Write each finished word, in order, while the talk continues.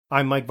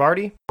I'm Mike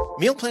Vardy.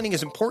 Meal planning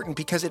is important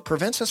because it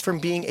prevents us from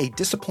being a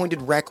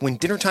disappointed wreck when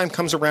dinner time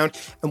comes around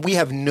and we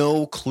have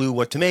no clue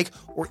what to make,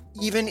 or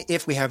even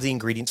if we have the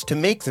ingredients to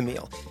make the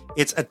meal.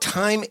 It's a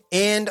time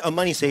and a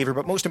money saver,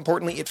 but most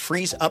importantly, it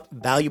frees up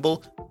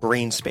valuable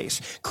brain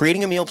space.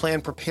 Creating a meal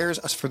plan prepares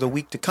us for the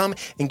week to come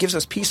and gives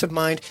us peace of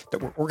mind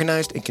that we're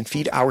organized and can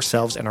feed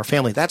ourselves and our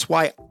family. That's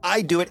why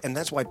I do it, and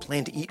that's why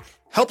Plan to Eat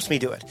helps me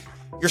do it.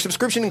 Your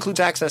subscription includes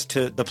access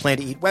to the Plan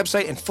to Eat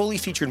website and fully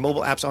featured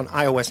mobile apps on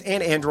iOS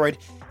and Android.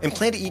 And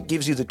Plan to Eat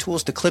gives you the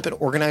tools to clip and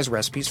organize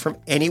recipes from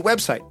any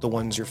website, the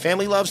ones your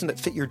family loves and that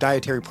fit your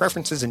dietary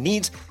preferences and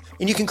needs.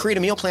 And you can create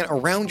a meal plan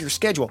around your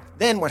schedule.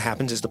 Then what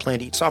happens is the Plan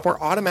to Eat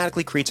software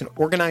automatically creates an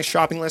organized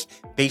shopping list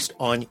based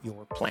on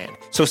your plan.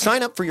 So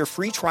sign up for your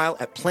free trial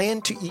at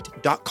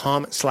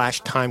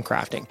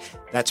plantoeat.com/timecrafting.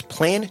 That's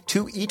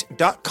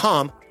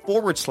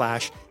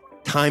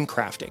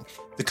plantoeat.com/timecrafting.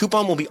 The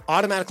coupon will be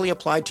automatically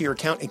applied to your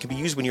account and can be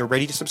used when you're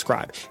ready to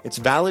subscribe. It's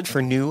valid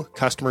for new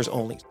customers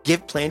only.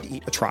 Give Plan to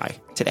Eat a try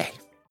today.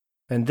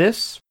 And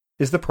this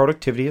is the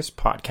Productivityist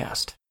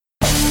Podcast.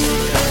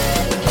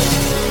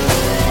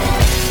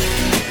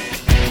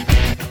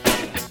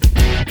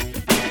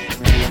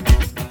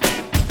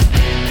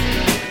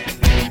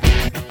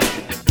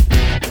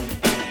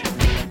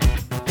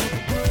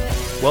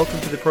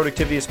 Welcome to the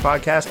Productivityist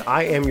Podcast.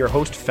 I am your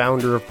host,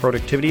 founder of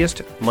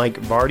Productivityist, Mike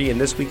Vardy,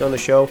 and this week on the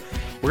show,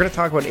 we're going to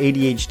talk about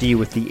ADHD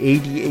with the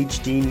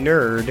ADHD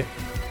nerd,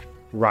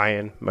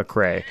 Ryan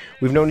McRae.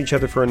 We've known each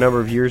other for a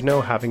number of years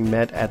now, having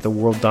met at the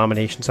World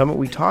Domination Summit.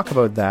 We talk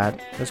about that,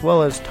 as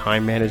well as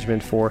time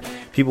management for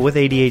people with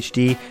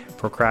ADHD,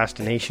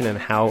 procrastination, and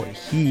how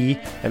he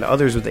and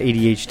others with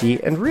ADHD,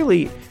 and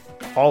really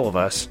all of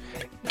us,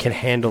 can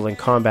handle and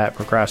combat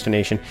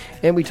procrastination.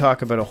 And we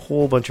talk about a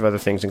whole bunch of other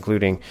things,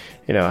 including,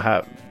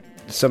 how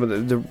some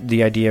of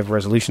the idea of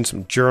resolution,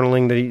 some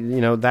journaling,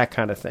 that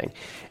kind of thing.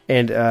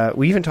 And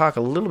we even talk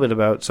a little bit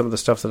about some of the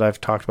stuff that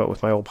I've talked about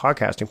with my old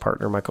podcasting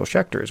partner, Michael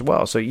Schechter, as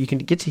well. So you can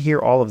get to hear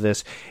all of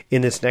this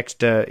in this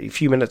next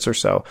few minutes or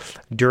so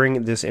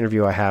during this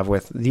interview I have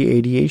with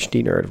the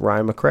ADHD nerd,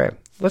 Ryan McRae.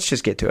 Let's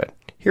just get to it.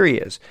 Here he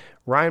is,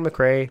 Ryan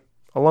McRae,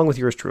 along with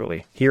yours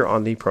truly, here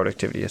on the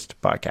Productivityist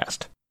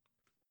Podcast.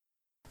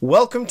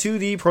 Welcome to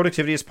the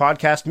Productivityist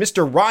Podcast,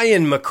 Mr.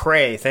 Ryan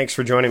McRae. Thanks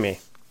for joining me.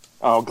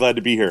 Oh, glad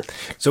to be here.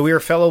 So we are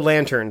fellow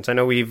lanterns. I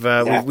know we've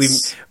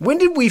when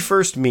did we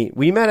first meet?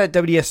 We met at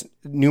WDS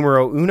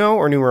numero uno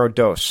or numero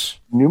dos?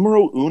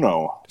 Numero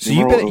uno. So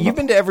you've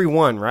been to every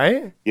one,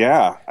 right?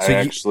 Yeah,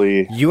 so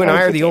you and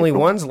I are the only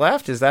ones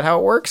left. Is that how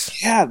it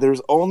works? Yeah,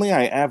 there's only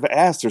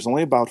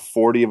about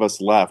 40 of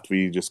us left.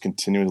 We just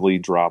continually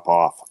drop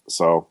off.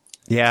 So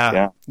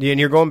yeah. And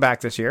you're going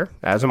back this year,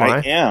 as am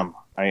I.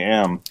 I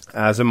am.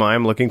 As am I.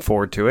 I'm looking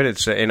forward to it.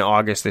 It's in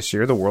August this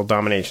year, the World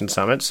Domination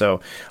Summit. So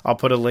I'll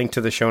put a link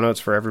to the show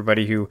notes for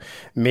everybody who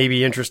may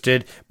be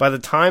interested. By the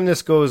time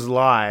this goes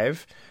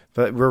live,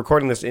 but we're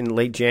recording this in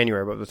late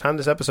January, but by the time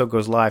this episode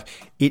goes live,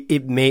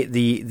 it may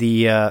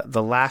the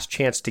last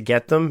chance to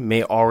get them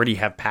may already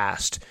have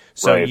passed.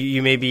 So right.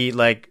 you may be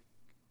like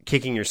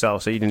kicking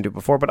yourself so you didn't do it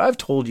before, but I've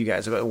told you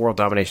guys about the World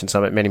Domination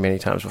Summit many, many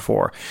times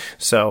before.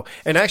 So,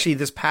 and actually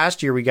this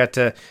past year we got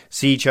to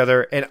see each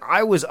other, and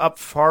I was up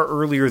far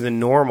earlier than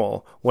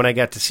normal when I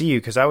got to see you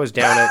because I was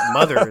down at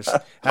Mother's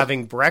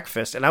having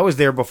breakfast, and I was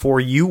there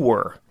before you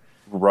were.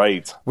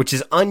 Right. Which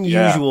is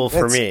unusual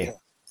for me.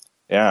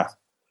 Yeah.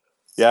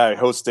 Yeah,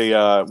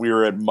 we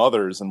were at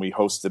Mother's and we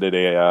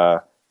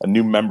hosted a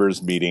new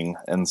members meeting,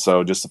 and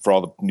so just for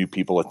all the new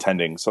people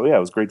attending. So yeah, it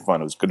was great fun.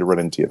 It was good to run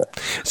into you there.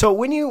 So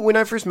when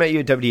I first met you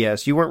at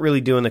WDS, you weren't really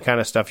doing the kind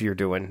of stuff you're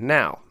doing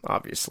now,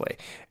 obviously.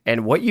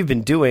 And what you've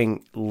been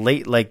doing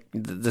late, like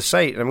the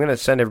site, I'm going to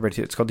send everybody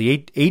to it. It's called the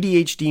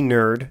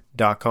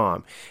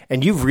ADHDnerd.com.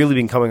 And you've really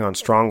been coming on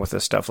strong with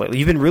this stuff lately.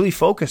 You've been really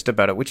focused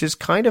about it, which is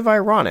kind of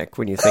ironic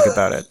when you think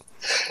about it.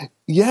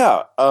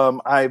 Yeah.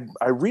 I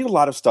read a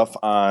lot of stuff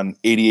on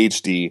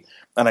ADHD,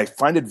 and I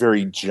find it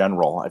very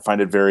general. I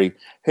find it very,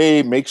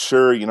 hey, make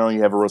sure you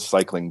have a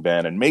recycling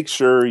bin, and make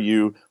sure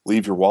you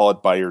leave your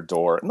wallet by your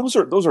door. And those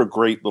are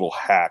great little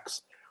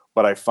hacks.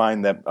 But I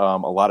find that a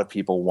lot of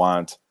people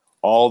want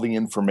all the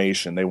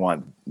information. They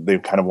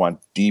kind of want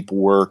deep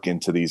work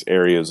into these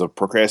areas of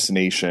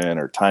procrastination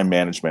or time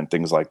management,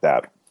 things like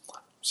that.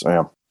 So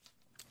yeah.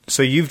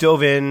 So you've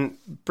dove in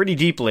pretty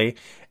deeply.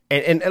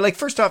 And like,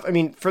 first off, I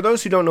mean, for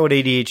those who don't know what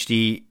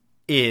ADHD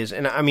is,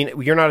 and I mean,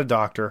 you're not a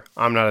doctor.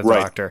 I'm not a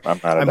doctor. I'm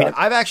not a doctor.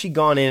 I've actually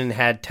gone in and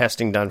had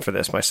testing done for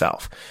this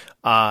myself.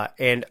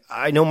 And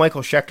I know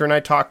Michael Schechter and I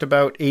talked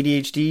about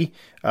ADHD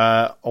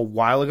a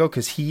while ago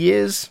because he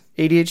is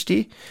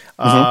ADHD.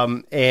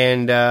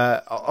 And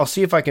I'll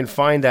see if I can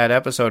find that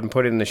episode and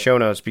put it in the show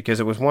notes,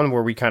 because it was one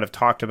where we kind of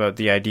talked about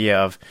the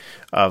idea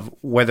of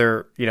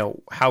whether,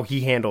 how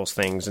he handles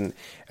things. And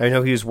I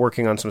know he was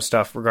working on some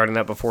stuff regarding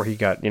that before he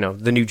got,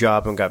 the new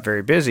job and got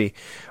very busy.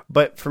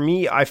 But for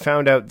me, I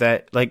found out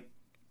that, like,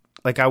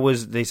 like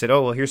they said,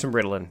 oh, well, here's some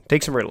Ritalin.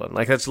 Take some Ritalin.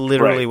 Like that's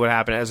literally what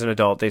happened as an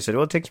adult. They said,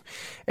 well,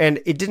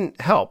 and it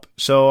didn't help.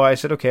 So I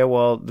said, okay,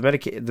 well,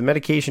 the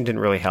medication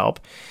didn't really help.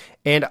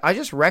 And I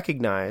just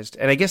recognized,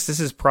 and I guess this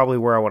is probably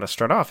where I want to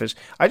start off, is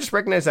I just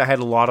recognized I had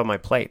a lot on my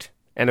plate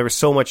and there was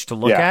so much to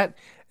look at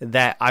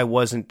that I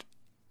wasn't,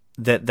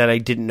 that I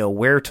didn't know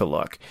where to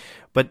look.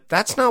 But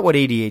that's not what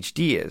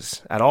ADHD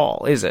is at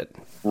all, is it?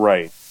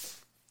 Right.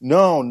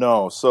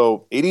 No.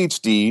 So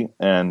ADHD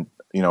and,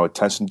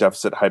 attention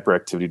deficit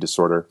hyperactivity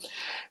disorder,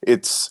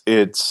 it's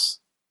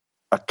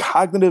a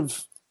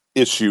cognitive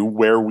issue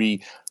where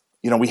we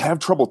have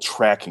trouble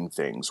tracking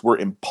things. We're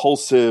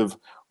impulsive.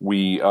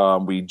 We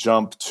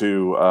jump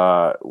to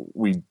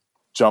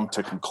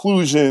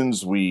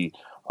conclusions. We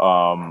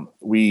kind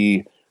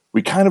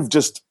of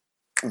just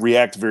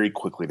react very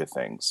quickly to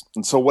things.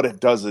 And so what it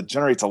does, it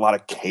generates a lot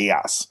of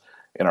chaos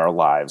in our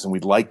lives, and we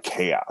like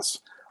chaos.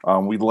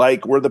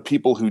 We're the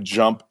people who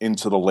jump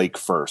into the lake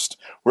first.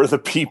 We're the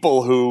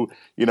people who,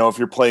 if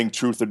you're playing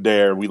truth or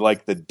dare, we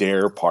like the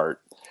dare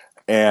part.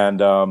 And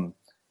but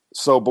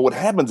what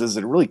happens is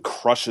it really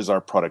crushes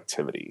our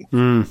productivity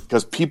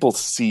because people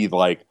see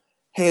like,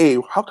 hey,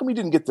 how come you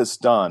didn't get this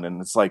done?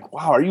 And it's like,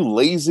 wow, are you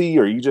lazy?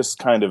 Or are you just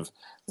kind of,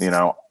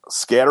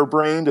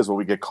 scatterbrained is what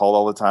we get called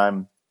all the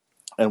time.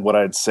 And what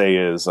I'd say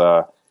is,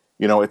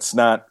 it's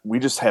not, we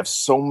just have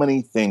so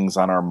many things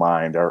on our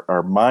mind.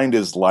 Our mind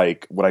is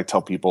like, what I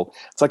tell people,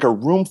 it's like a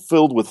room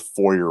filled with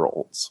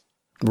 4-year-olds.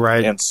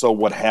 Right. And so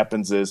what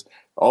happens is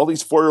all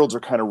these 4-year-olds are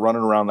kind of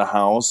running around the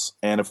house.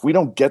 And if we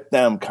don't get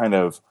them kind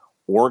of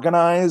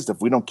organized,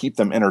 if we don't keep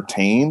them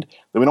entertained,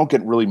 then we don't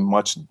get really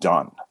much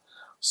done.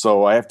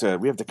 So we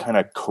have to kind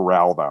of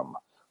corral them.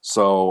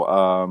 So,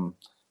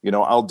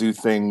 I'll do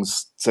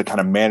things to kind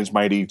of manage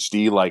my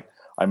ADHD. Like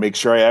I make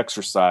sure I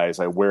exercise.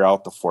 I wear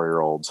out the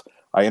 4-year-olds.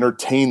 I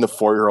entertain the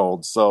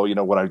 4-year-olds. So,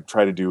 what I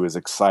try to do is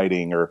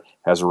exciting or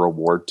has a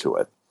reward to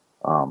it.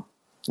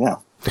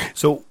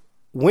 So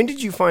when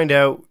did you find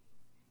out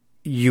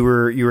you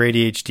were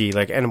ADHD?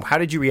 Like, and how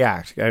did you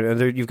react?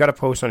 You've got a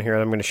post on here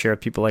that I'm going to share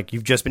with people. Like,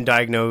 you've just been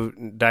diagnosed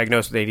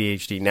with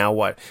ADHD. Now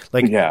what?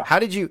 Like, how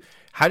did you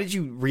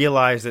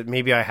realize that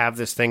maybe I have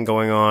this thing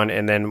going on?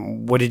 And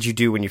then what did you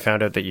do when you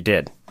found out that you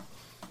did?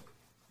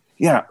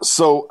 Yeah.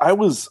 So I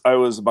was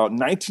about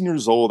 19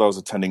 years old. I was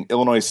attending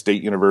Illinois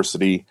State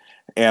University,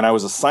 and I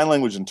was a sign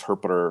language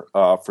interpreter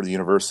for the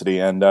university.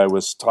 And I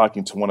was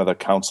talking to one of the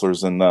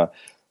counselors in the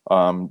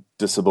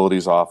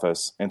disabilities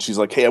office, and she's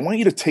like, hey, I want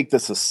you to take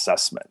this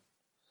assessment.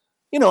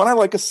 And I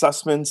like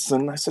assessments,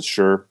 and I said,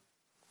 sure.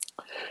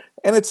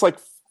 And it's like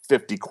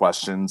 50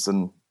 questions,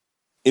 and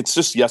it's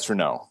just yes or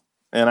no.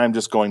 And I'm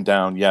just going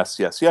down, yes.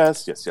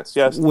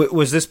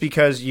 Was this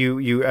because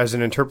you as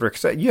an interpreter,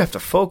 because you have to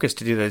focus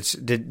to do this,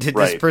 did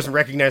this person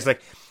recognize,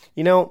 like,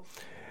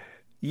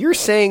 you're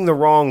saying the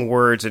wrong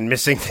words and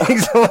missing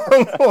things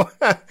along the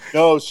way?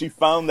 No, she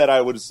found that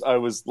I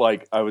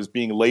was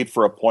being late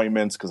for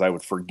appointments because I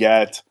would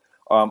forget.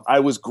 I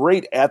was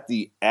great at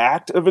the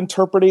act of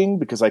interpreting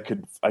because I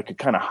could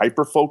kind of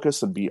hyper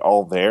focus and be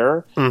all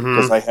there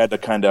because I had to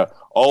kind of,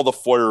 all the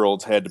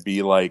 4-year-olds had to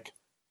be like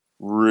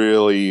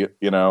really,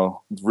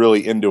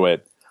 really into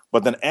it.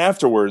 But then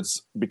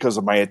afterwards, because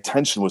of my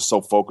attention was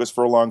so focused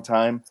for a long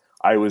time,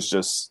 I was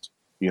just,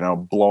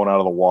 blown out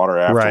of the water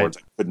afterwards.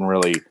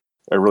 Right.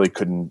 I really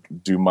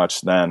couldn't do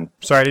much then.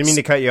 Sorry, I didn't mean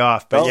to cut you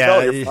off, but no,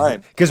 you're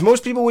fine. Because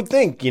most people would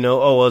think,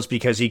 it's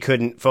because he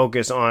couldn't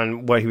focus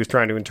on what he was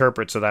trying to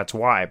interpret, so that's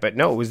why. But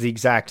no, it was the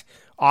exact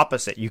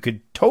opposite. You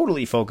could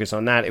totally focus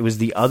on that. It was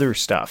the other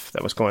stuff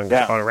that was going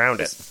on around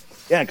it.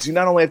 Yeah, because you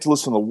not only have to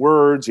listen to the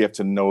words, you have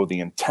to know the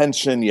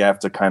intention, you have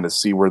to kind of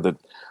see where the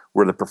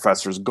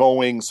professor's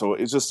going. So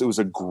it was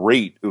a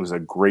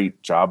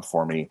great job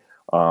for me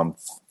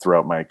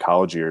throughout my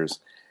college years.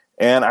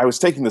 And I was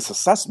taking this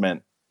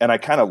assessment, and I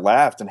kind of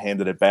laughed and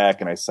handed it back,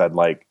 and I said,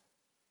 like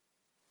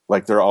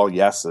they're all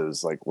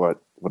yeses. Like, what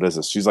is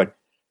this? She's like,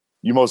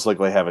 you most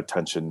likely have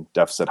attention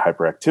deficit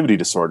hyperactivity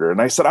disorder. And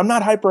I said, I'm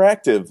not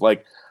hyperactive.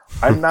 Like,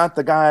 I'm not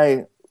the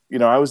guy,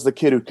 I was the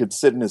kid who could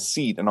sit in his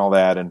seat and all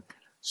that. And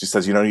she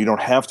says, you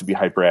don't have to be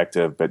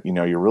hyperactive, but,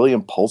 you're really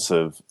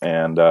impulsive.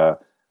 And I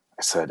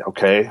said,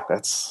 okay,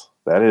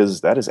 that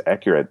is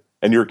accurate.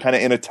 And you're kind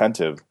of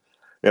inattentive.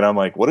 And I'm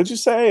like, what did you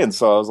say? And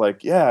so I was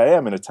like, yeah, I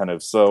am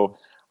inattentive. So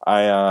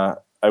I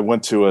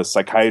went to a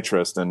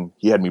psychiatrist, and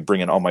he had me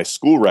bring in all my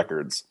school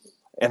records,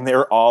 and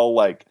they're all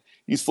like,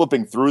 he's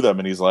flipping through them,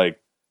 and he's like,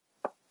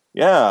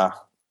 yeah,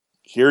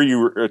 here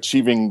you're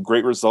achieving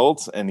great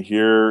results, and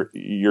here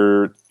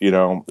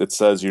it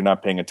says you're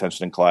not paying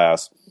attention in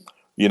class.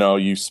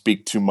 You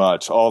speak too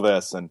much, all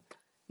this. And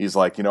he's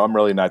like, I'm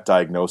really not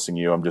diagnosing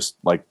you. I'm just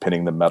like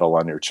pinning the medal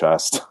on your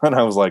chest. And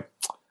I was like,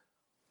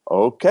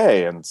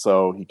 okay. And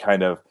so he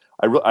kind of,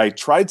 I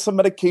tried some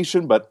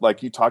medication, but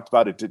like you talked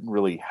about, it didn't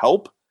really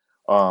help.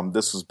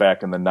 This was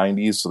back in the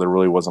 90s, so there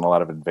really wasn't a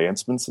lot of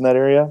advancements in that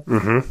area.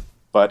 Mm-hmm.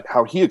 But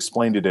how he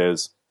explained it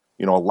is,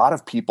 a lot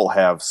of people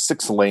have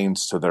 6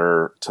 lanes to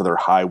their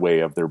highway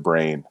of their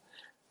brain,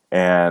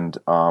 and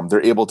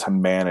they're able to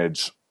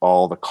manage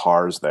all the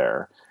cars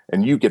there.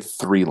 and you get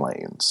 3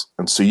 lanes.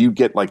 And so you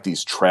get like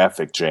these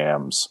traffic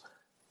jams,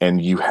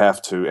 and you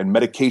have to, and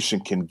medication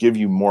can give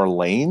you more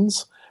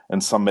lanes,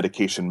 and some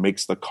medication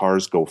makes the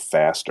cars go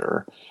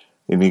faster.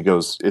 And he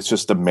goes, it's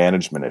just a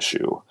management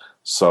issue.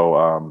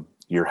 So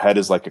your head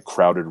is like a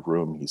crowded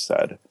room, he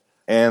said.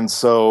 And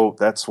so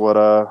that's what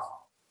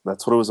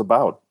it was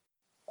about.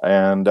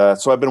 And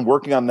so I've been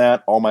working on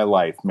that all my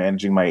life,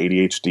 managing my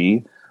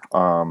ADHD.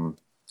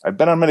 I've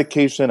been on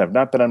medication. I've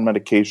not been on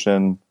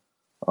medication.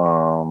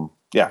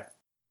 Yeah.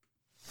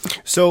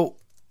 So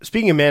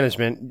speaking of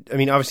management, I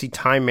mean, obviously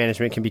time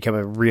management can become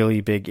a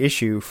really big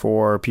issue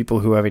for people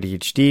who have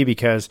ADHD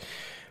because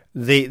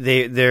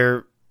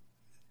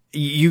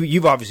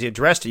you've obviously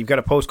addressed it. You've got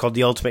a post called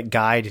The Ultimate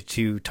Guide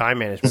to Time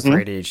Management for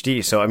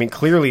ADHD. So, I mean,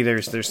 clearly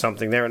there's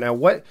something there. Now,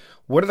 what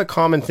are the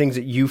common things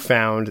that you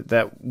found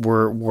that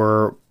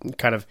were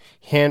kind of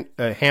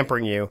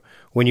hampering you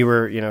when you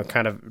were,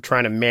 kind of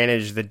trying to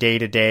manage the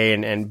day-to-day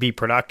and be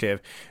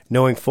productive,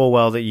 knowing full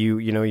well that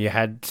you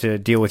had to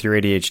deal with your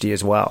ADHD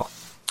as well?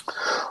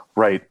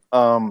 Right.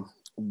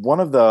 One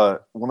of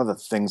the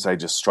things I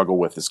just struggle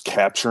with is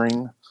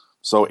capturing.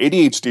 So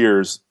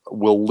ADHDers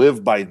will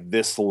live by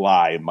this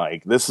lie,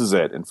 Mike. This is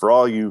it. And for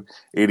all you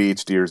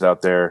ADHDers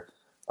out there,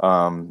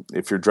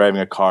 if you're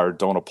driving a car,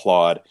 don't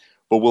applaud.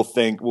 But we'll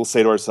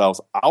say to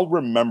ourselves, I'll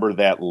remember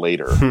that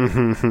later.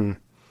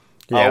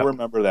 Yeah. I'll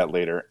remember that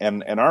later.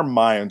 And our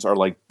minds are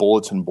like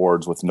bulletin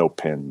boards with no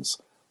pins.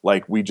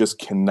 Like we just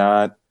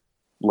cannot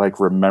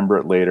remember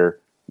it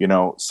later.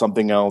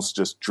 Something else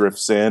just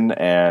drifts in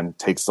and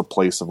takes the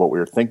place of what we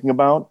were thinking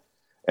about.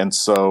 And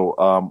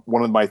so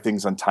one of my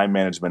things on time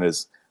management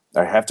is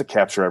I have to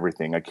capture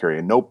everything. I carry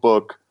a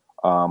notebook.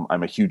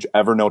 I'm a huge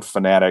Evernote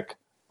fanatic.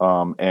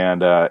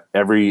 And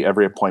every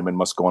appointment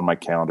must go on my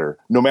calendar,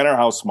 no matter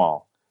how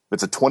small. If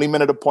it's a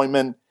 20-minute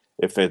appointment,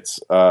 if it's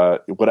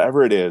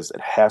whatever it is,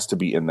 it has to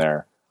be in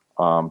there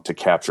to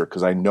capture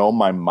because I know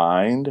my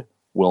mind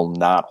will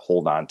not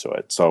hold on to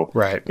it. So,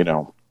 right.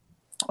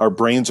 Our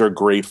brains are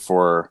great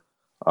for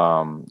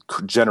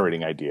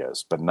generating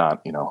ideas, but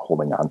not,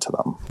 holding on to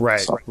them.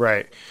 Right,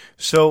 right.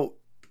 So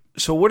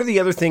what are the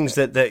other things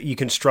that you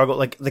can struggle,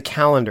 like the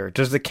calendar?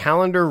 Does the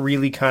calendar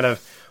really kind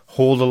of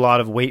hold a lot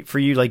of weight for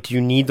you? Like, do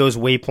you need those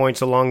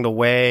waypoints along the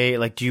way?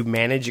 Like, do you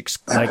manage,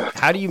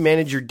 how do you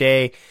manage your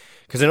day?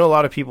 Because I know a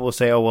lot of people will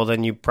say, oh, well,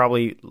 then you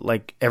probably,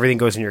 everything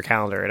goes in your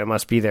calendar and it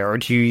must be there. Or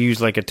do you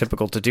use, a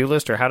typical to-do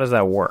list, or how does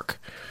that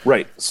work?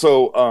 Right.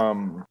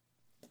 So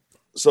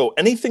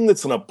anything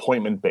that's an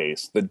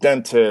appointment-based, the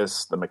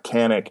dentist, the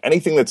mechanic,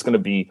 anything that's going to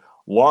be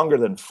longer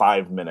than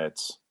 5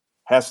 minutes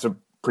has to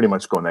pretty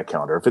much go in that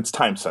calendar if it's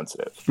time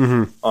sensitive.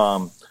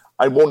 Mm-hmm.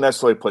 I won't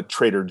necessarily put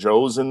Trader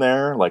Joe's in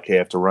there, like, hey, I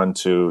have to run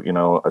to,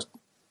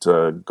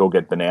 to go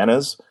get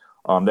bananas.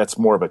 That's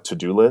more of a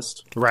to-do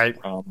list. Right.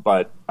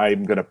 But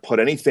I'm going to put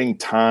anything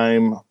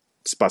time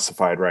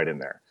specified right in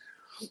there.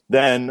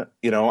 Then,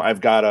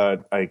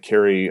 I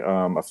carry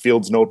a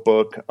Fields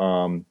notebook,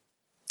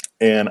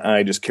 and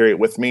I just carry it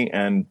with me.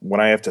 And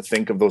when I have to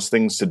think of those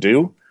things to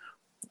do,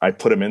 I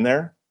put them in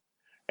there.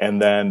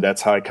 And then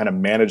that's how I kind of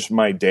manage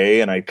my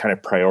day, and I kind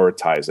of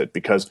prioritize it,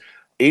 because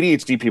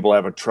ADHD people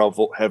have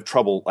trouble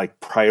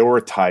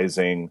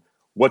prioritizing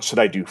what should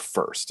I do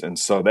first. And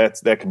so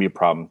that can be a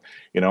problem.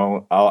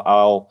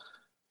 I'll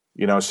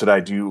should I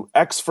do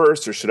X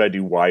first or should I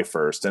do Y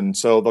first? And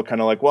so they'll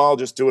kind of well, I'll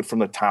just do it from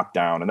the top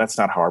down. And that's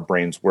not how our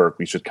brains work.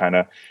 We should kind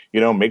of,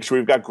 make sure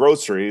we've got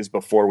groceries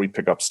before we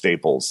pick up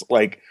staples.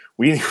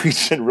 We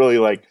should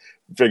really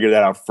figure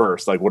that out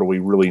first. What do we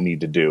really need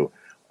to do?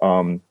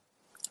 And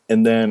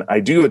then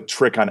I do a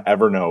trick on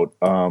Evernote.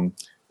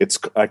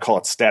 I call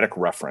it static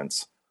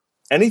reference.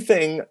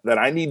 Anything that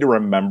I need to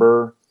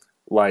remember,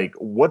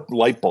 what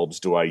light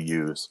bulbs do I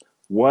use?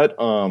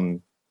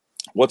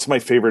 What's my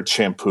favorite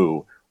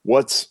shampoo?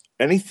 What's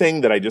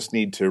anything that I just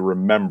need to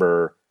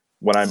remember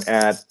when I'm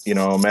at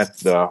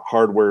the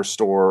hardware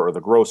store or the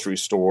grocery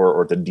store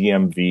or the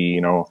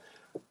DMV,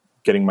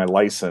 getting my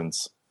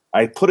license.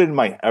 I put it in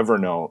my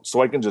Evernote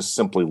so I can just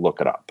simply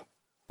look it up.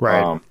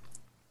 Right.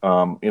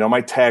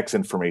 My tax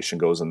information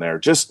goes in there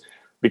just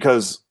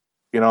because,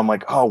 I'm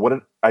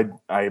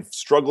I've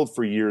struggled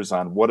for years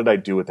on what did I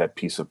do with that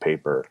piece of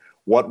paper?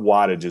 What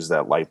wattage is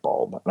that light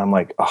bulb? And I'm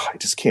I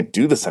just can't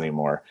do this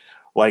anymore.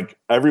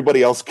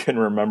 Everybody else can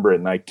remember it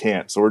and I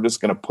can't. So we're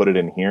just going to put it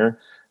in here.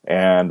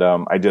 And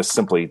I just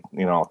simply,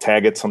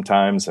 tag it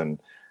sometimes and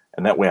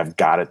that way I've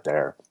got it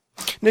there.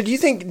 Now, do you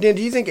think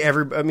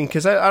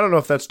because I don't know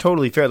if that's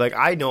totally fair.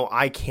 I know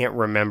I can't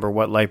remember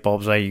what light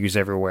bulbs I use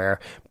everywhere,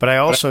 but I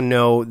also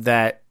know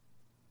that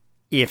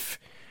if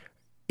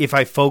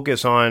I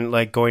focus on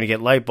going to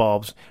get light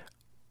bulbs,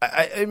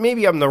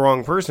 maybe I'm the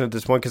wrong person at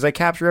this point because I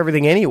capture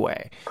everything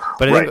anyway.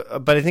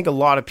 But I think a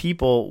lot of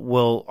people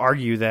will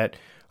argue that,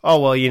 oh,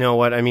 well, you know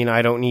what? I mean,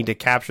 I don't need to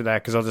capture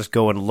that because I'll just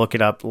go and look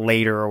it up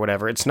later or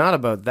whatever. It's not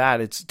about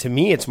that. To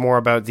me, it's more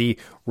about the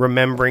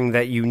remembering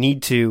that you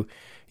need to,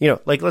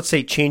 let's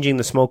say changing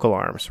the smoke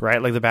alarms,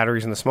 right? The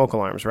batteries in the smoke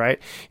alarms,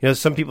 right?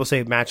 Some people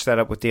say match that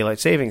up with daylight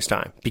savings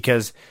time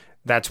because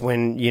that's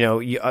when,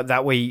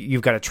 that way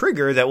you've got a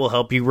trigger that will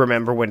help you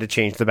remember when to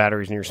change the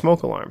batteries in your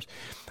smoke alarms.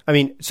 I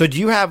mean, so do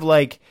you have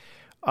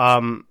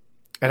and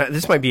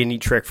this might be a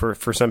neat trick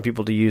for some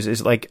people to use,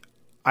 is like,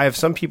 I have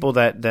some people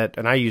that,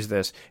 and I use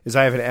this, is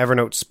I have an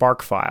Evernote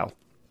Spark file.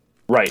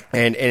 Right.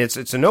 And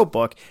it's a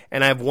notebook,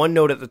 and I have one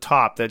note at the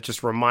top that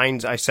just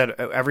reminds, I said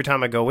every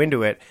time I go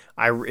into it,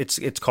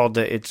 it's called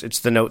it's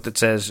the note that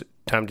says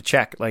time to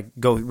check, like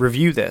go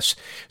review this.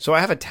 So I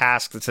have a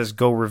task that says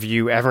go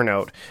review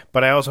Evernote,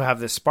 but I also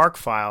have this Spark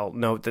file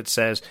note that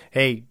says,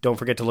 hey, don't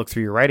forget to look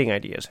through your writing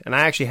ideas. And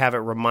I actually have it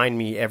remind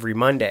me every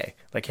Monday,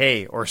 like,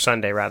 hey, or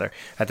Sunday rather.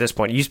 At this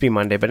point, it used to be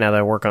Monday, but now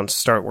that I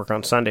start work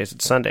on Sundays,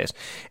 it's Sundays.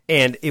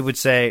 And it would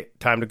say,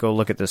 time to go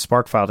look at this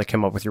Spark file to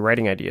come up with your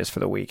writing ideas for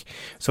the week.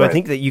 So right. I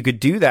think that you could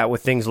do that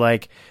with things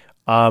like,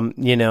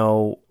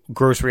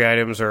 grocery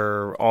items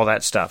or all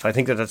that stuff. I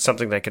think that that's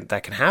something that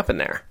can happen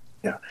there.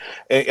 Yeah.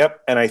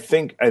 Yep. And I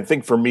think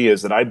for me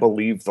is that I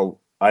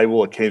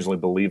will occasionally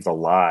believe the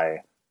lie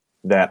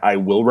that I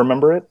will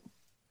remember it.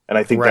 And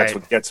I think that's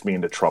what gets me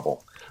into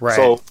trouble.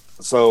 Right.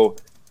 So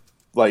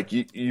like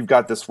you've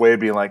got this way of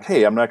being like,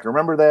 hey, I'm not going to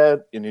remember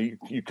that. And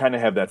you kind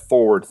of have that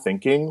forward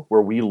thinking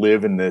where we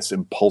live in this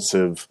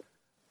impulsive,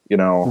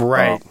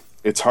 right.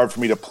 It's hard for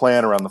me to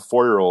plan around the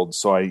 4-year-old.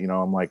 So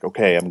I'm like,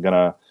 okay, I'm going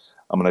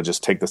to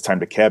just take this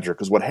time to capture.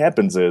 Because what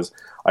happens is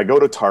I go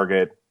to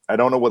Target, I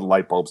don't know what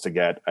light bulbs to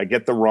get. I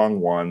get the wrong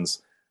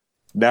ones.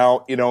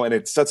 Now, and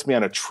it sets me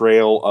on a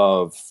trail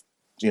of,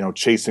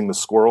 chasing the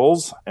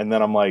squirrels. And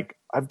then I'm like,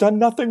 I've done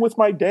nothing with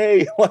my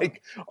day.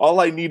 Like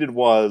all I needed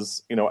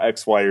was,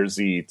 X, Y, or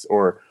Z.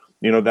 Or,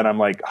 then I'm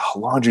like,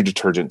 laundry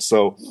detergent.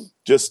 So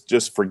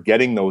just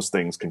forgetting those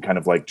things can kind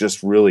of like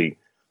just really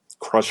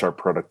crush our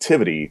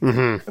productivity.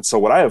 Mm-hmm. And so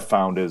what I have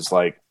found is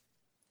like,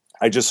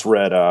 I just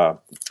read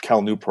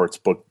Cal Newport's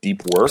book,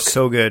 Deep Work.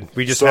 So good.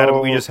 We just had him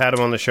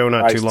on the show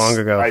not too long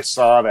ago. I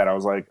saw that. I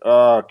was like,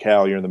 oh,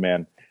 Cal, you're the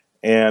man.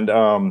 And,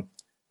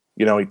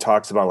 he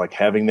talks about like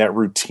having that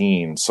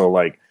routine. So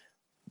like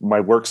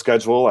my work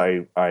schedule,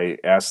 I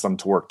ask them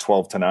to work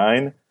 12 to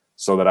 9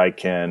 so that I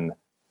can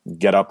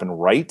get up and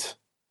write.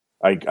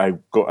 I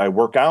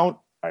work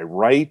out, I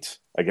write,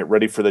 I get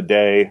ready for the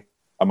day,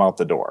 I'm out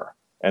the door.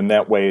 And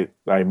that way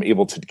I'm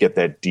able to get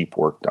that deep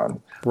work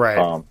done.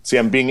 Right. See,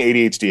 I'm being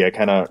ADHD. I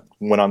kind of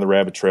went on the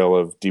rabbit trail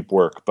of deep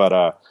work,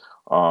 but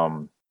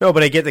no,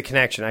 but I get the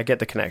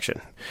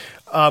connection.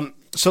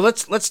 So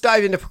let's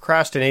dive into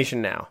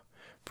procrastination now.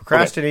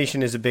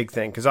 Procrastination is a big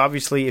thing because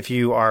obviously if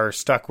you are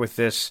stuck with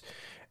this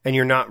and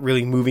you're not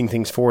really moving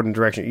things forward in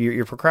direction,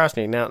 you're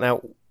procrastinating.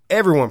 Now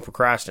everyone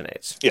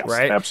procrastinates, yes,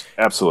 right?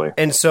 Absolutely.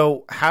 And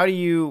so how do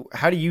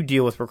you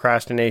deal with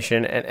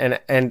procrastination?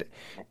 And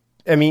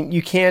I mean,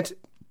 you can't.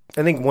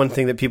 I think one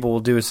thing that people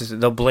will do is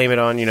they'll blame it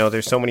on,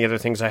 there's so many other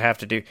things I have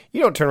to do.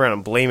 You don't turn around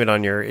and blame it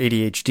on your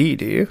ADHD,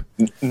 do you?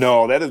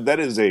 No, that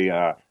is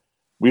a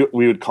we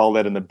would call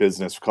that in the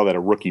business, we call that a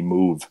rookie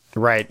move.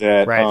 Right.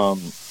 That right.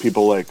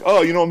 People like,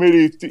 oh, I'm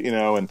ADHD,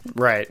 and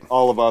right.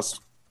 all of us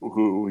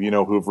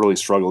who've really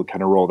struggled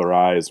kind of roll their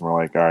eyes and we're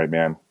like, all right,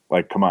 man,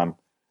 like, come on.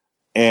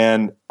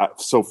 And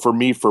so for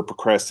me, for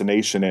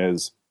procrastination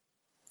is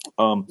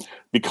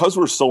because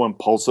we're so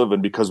impulsive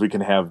and because we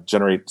can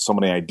generate so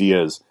many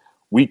ideas,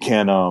 we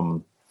can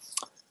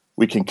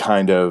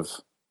kind of,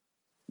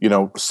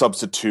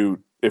 substitute.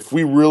 If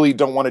we really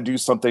don't want to do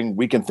something,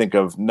 we can think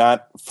of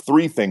not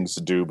 3 things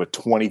to do, but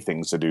 20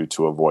 things to do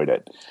to avoid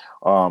it.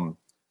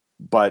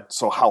 But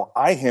so how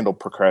I handle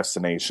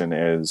procrastination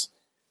is,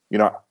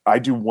 I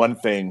do one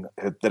thing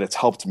that it's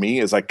helped me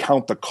is I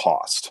count the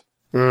cost.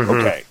 Mm-hmm.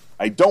 Okay,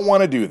 I don't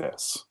want to do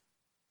this.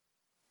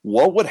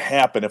 What would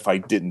happen if I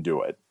didn't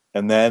do it?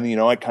 And then,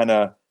 I kind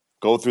of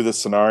go through the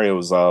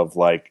scenarios of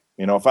like,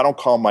 if I don't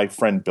call my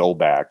friend Bill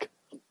back,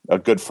 a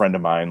good friend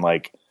of mine,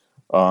 like,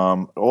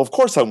 well, of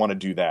course I want to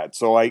do that.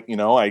 So I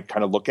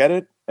kind of look at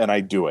it and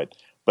I do it.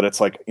 But it's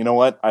like,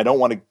 what? I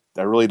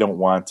really don't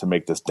want to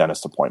make this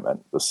dentist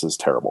appointment. This is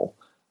terrible.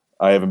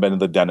 I haven't been to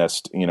the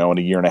dentist, in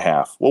a year and a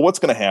half. Well, what's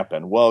going to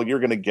happen? Well, you're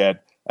going to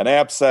get an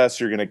abscess,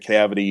 you're going to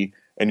cavity,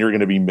 and you're going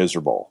to be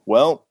miserable.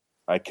 Well,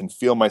 I can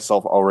feel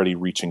myself already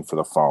reaching for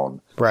the phone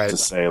to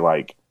say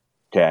like,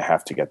 okay, I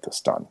have to get this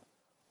done.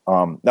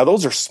 Now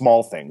those are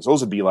small things.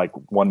 Those would be like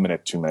 1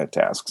 minute, 2 minute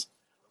tasks.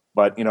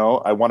 But,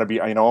 I want to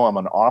be, I'm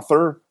an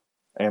author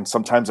and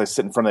sometimes I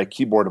sit in front of that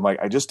keyboard. I'm like,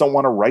 I just don't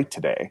want to write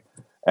today.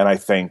 And I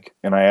think,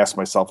 and I ask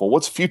myself, well,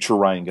 what's future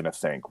Ryan going to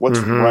think? What's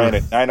Ryan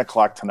at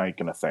 9:00 tonight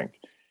going to think?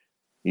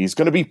 He's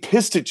going to be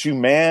pissed at you,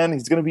 man.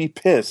 He's going to be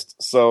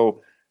pissed.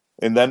 So,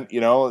 and then,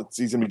 he's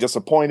going to be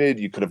disappointed.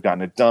 You could have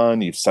gotten it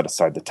done. You've set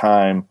aside the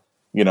time,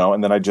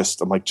 and then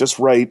I'm like, just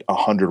write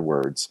 100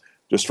 words,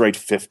 just write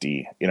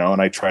 50,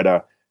 and I try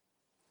to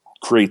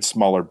create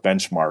smaller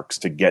benchmarks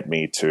to get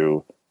me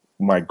to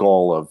my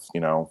goal of,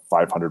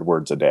 500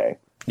 words a day.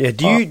 Yeah.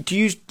 Do you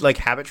use like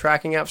habit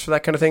tracking apps for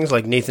that kind of things,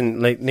 like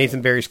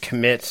Nathan Barry's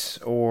Commit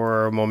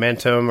or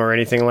Momentum or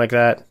anything like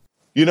that?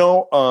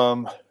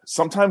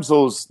 sometimes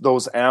those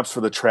apps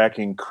for the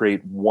tracking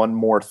create one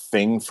more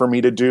thing for me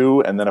to do,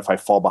 and then if I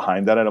fall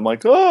behind on it, I'm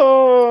like,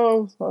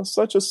 oh,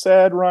 such a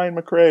sad Ryan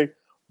McRae.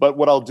 But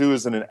what I'll do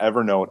is in an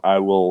Evernote, I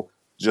will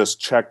just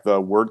check the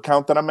word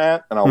count that I'm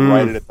at, and I'll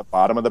write it at the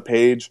bottom of the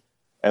page.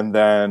 And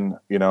then,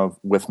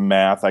 with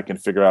math, I can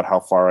figure out how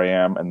far I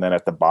am. And then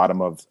at the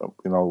bottom of,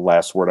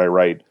 last word I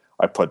write,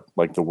 I put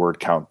like the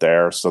word count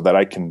there so that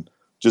I can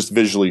just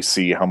visually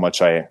see how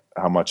much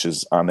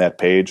is on that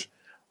page.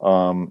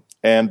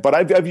 But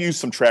I've used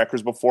some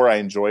trackers before. I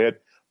enjoy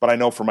it, but I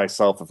know for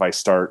myself, if I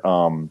start,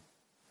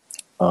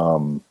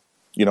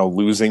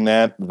 losing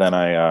that, then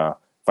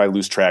if I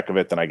lose track of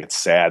it, then I get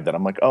sad that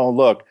I'm like, oh,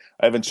 look,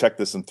 I haven't checked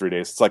this in 3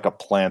 days. It's like a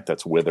plant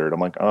that's withered. I'm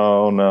like,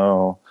 oh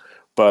no.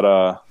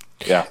 But,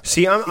 yeah.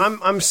 See,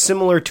 I'm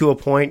similar to a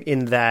point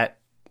in that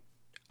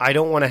I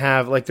don't want to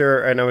have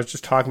and I was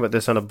just talking about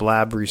this on a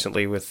blab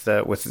recently with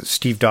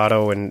Steve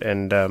Dotto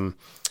and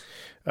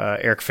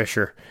Eric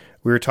Fisher.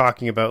 We were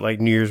talking about like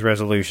New Year's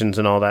resolutions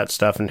and all that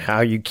stuff and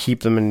how you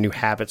keep them in new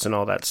habits and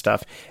all that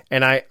stuff.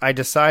 And I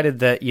decided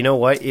that, you know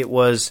what, it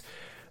was,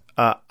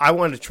 I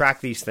wanted to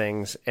track these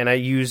things, and I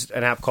used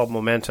an app called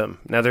Momentum.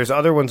 Now, there's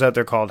other ones out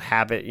there called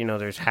Habit.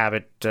 There's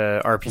Habit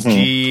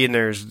RPG, and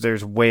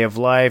there's Way of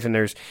Life,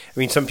 and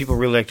some people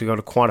really like to go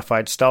to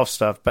quantified stealth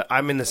stuff, but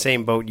I'm in the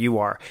same boat you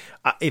are.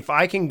 If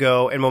I can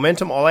go, and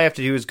Momentum, all I have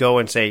to do is go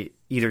and say,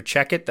 either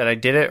check it that I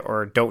did it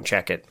or don't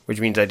check it, which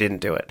means I didn't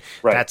do it.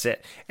 Right. That's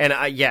it. And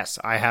yes,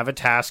 I have a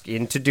task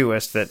in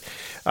Todoist that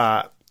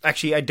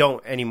actually I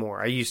don't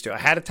anymore. I used to. I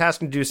had a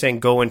task to do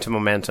saying go into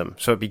Momentum,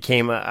 so it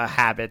became a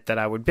habit that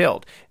I would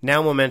build.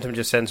 Now Momentum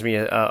just sends me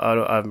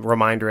a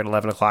reminder at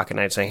 11 o'clock at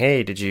night saying,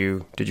 hey, did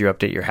you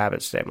update your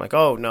habits today? I'm like,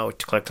 oh, no,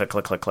 click, click,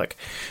 click, click, click.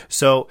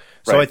 So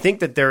I think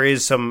that there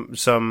is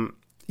some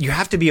you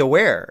have to be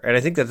aware, and I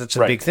think that's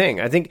a big thing.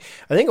 I think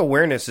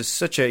awareness is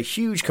such a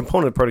huge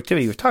component of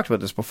productivity. We've talked about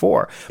this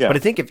before, but I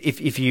think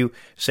if you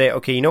say,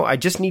 okay, I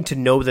just need to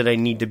know that I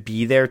need to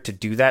be there to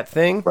do that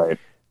thing, right?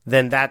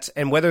 Then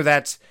and whether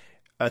that's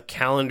a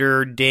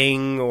calendar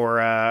ding or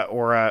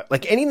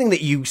like anything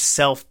that you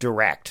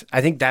self-direct,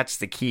 I think that's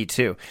the key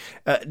too.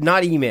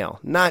 Not email.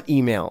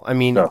 I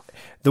mean, no.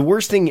 The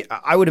worst thing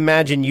I would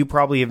imagine you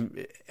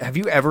probably have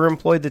you ever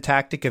employed the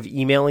tactic of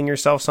emailing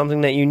yourself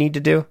something that you need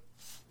to do?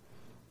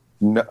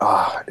 No,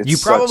 you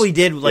probably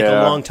did a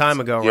long time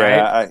ago,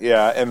 right?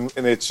 Yeah, and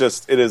it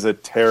is a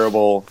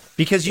terrible...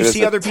 Because you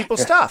see other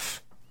people's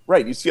stuff.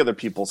 Right, you see other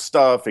people's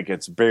stuff, it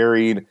gets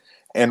buried,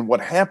 and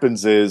what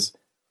happens is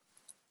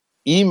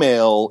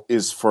email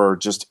is for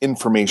just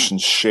information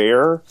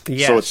share.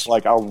 Yes. So it's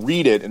like I'll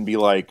read it and be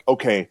like,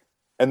 okay,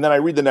 and then I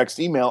read the next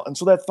email, and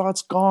so that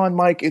thought's gone,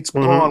 Mike, it's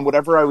gone.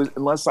 Whatever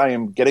unless I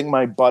am getting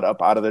my butt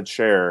up out of the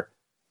chair,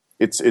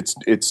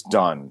 it's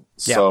done.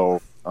 Yeah.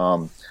 So,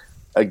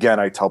 again,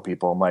 I tell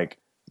people, I'm like,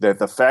 that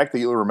the fact that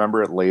you'll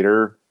remember it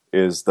later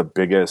is the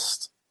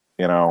biggest,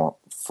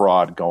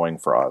 fraud going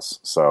for us.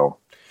 So,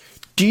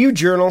 do you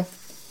journal?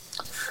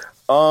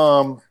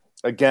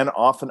 Again,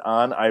 off and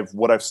on.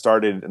 What I've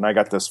started, and I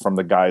got this from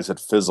the guys at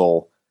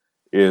Fizzle,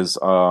 is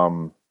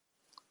kind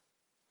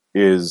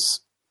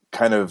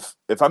of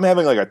if I'm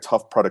having like a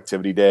tough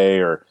productivity day,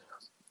 or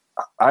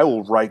I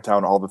will write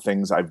down all the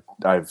things I've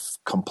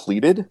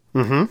completed,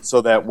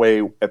 so that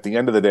way at the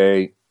end of the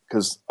day.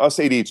 Because us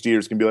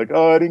ADHDers can be like,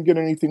 oh, I didn't get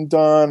anything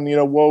done.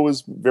 Woe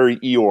is very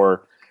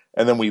Eeyore.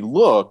 And then we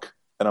look,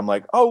 and I'm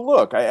like, oh,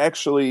 look, I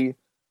actually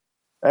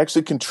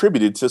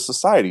contributed to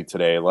society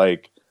today.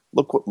 Like,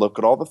 look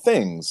at all the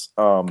things.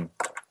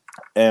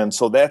 And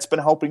so that's been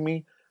helping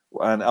me.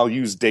 And I'll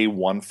use day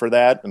one for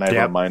that. And I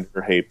remind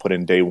her, hey, put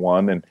in day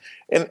one.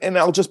 And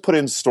I'll just put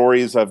in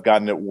stories I've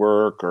gotten at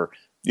work, or,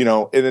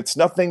 and it's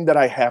nothing that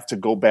I have to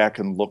go back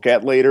and look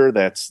at later.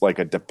 That's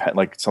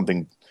like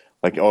something.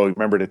 Like, oh,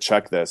 remember to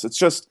check this. It's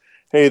just,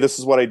 hey, this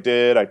is what I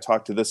did. I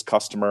talked to this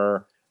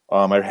customer.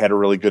 I had a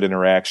really good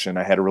interaction.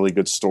 I had a really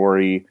good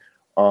story.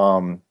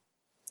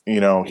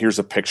 Here's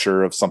a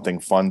picture of something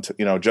fun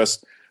to,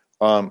 just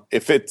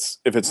if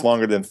it's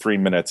longer than 3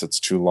 minutes, it's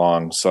too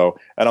long. So,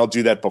 and I'll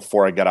do that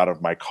before I get out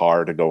of my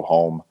car to go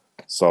home.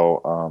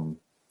 So,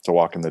 to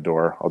walk in the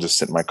door, I'll just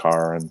sit in my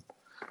car, and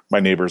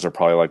my neighbors are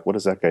probably like, what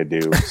does that guy do?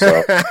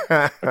 So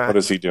what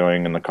is he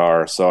doing in the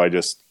car? So I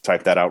just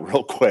type that out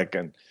real quick,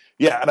 and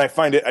I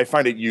find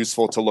it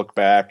useful to look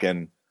back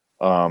and,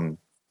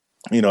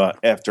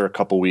 after a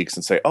couple weeks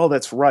and say, oh,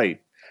 that's right.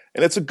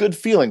 And it's a good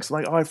feeling. So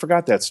I'm like, oh, I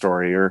forgot that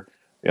story, or,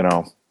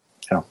 yeah.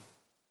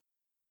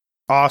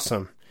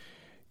 Awesome.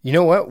 You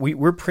know what?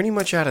 We're pretty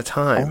much out of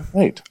time. Oh,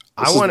 right.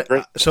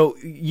 So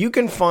you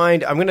can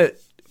find, I'm going to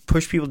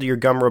push people to your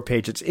Gumroad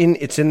page. It's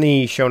in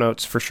the show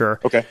notes for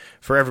sure. Okay.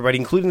 For everybody,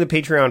 including the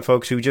Patreon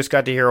folks who just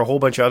got to hear a whole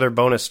bunch of other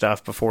bonus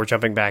stuff before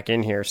jumping back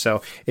in here.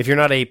 So if you're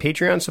not a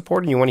Patreon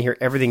supporter and you want to hear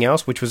everything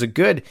else, which was a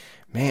good,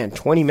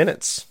 20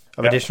 minutes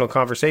of additional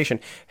conversation,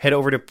 head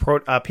over to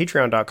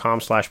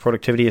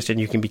patreon.com/productivityist and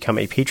you can become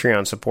a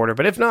Patreon supporter.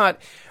 But if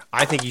not,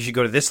 I think you should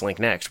go to this link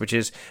next, which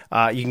is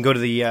you can go to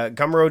the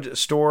Gumroad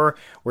store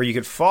where you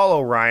could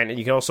follow Ryan, and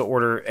you can also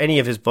order any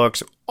of his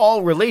books,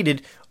 all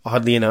related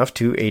oddly enough,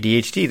 to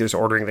ADHD. There's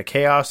Ordering the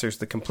Chaos. There's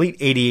the Complete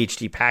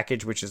ADHD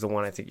Package, which is the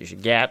one I think you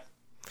should get.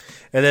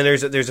 And then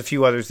there's a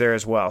few others there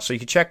as well. So you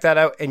can check that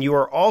out. And you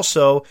are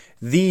also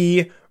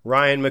the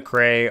Ryan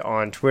McRae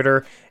on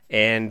Twitter.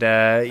 And,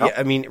 yeah,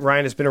 I mean,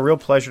 Ryan, it's been a real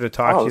pleasure to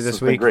talk to you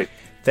this week. Great.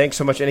 Thanks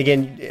so much. And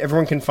again,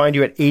 everyone can find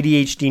you at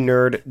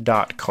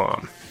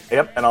ADHDnerd.com.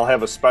 Yep, and I'll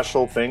have a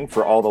special thing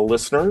for all the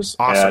listeners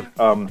Awesome.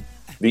 at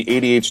the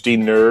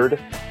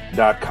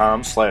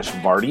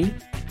ADHDnerd.com/Vardy.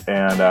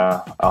 And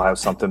I'll have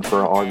something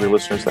for all of your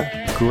listeners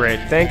there. Great.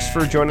 Thanks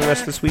for joining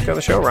us this week on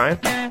the show,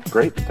 Ryan.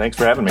 Great. Thanks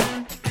for having me.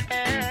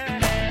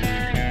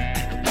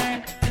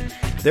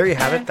 There you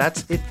have it.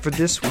 That's it for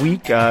this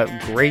week.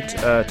 Great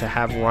to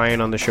have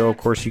Ryan on the show. Of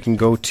course, you can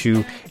go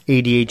to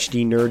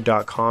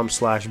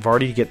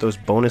ADHDnerd.com/Vardy to get those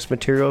bonus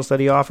materials that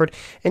he offered.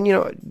 And, you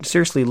know,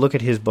 seriously, look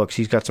at his books.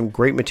 He's got some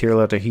great material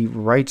out there. He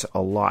writes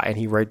a lot, and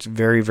he writes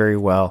very, very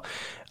well.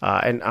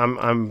 And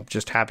I'm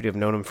just happy to have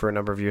known him for a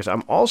number of years.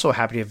 I'm also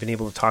happy to have been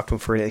able to talk to him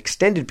for an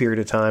extended period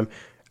of time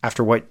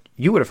after what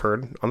you would have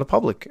heard on the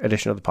public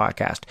edition of the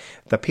podcast.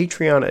 The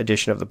Patreon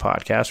edition of the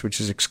podcast, which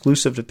is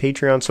exclusive to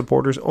Patreon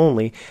supporters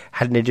only,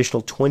 had an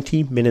additional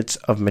 20 minutes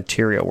of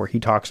material where he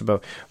talks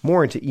about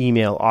more into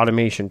email,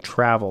 automation,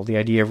 travel, the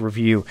idea of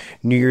review,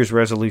 New Year's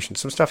resolution,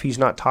 some stuff he's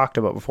not talked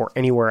about before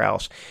anywhere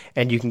else.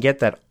 And you can get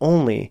that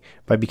only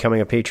by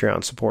becoming a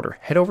Patreon supporter.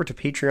 Head over to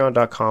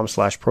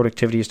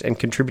patreon.com/productivityist and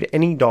contribute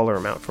any dollar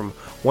amount from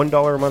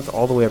 $1 a month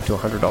all the way up to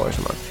 $100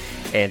 a month.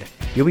 And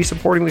you'll be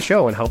supporting the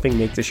show and helping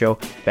make the show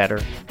better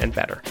and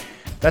better.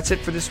 That's it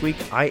for this week.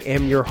 I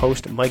am your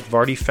host, Mike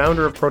Vardy,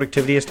 founder of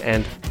Productivityist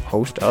and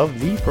host of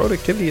the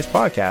Productivityist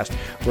podcast,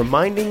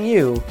 reminding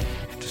you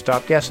to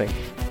stop guessing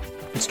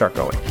and start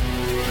going.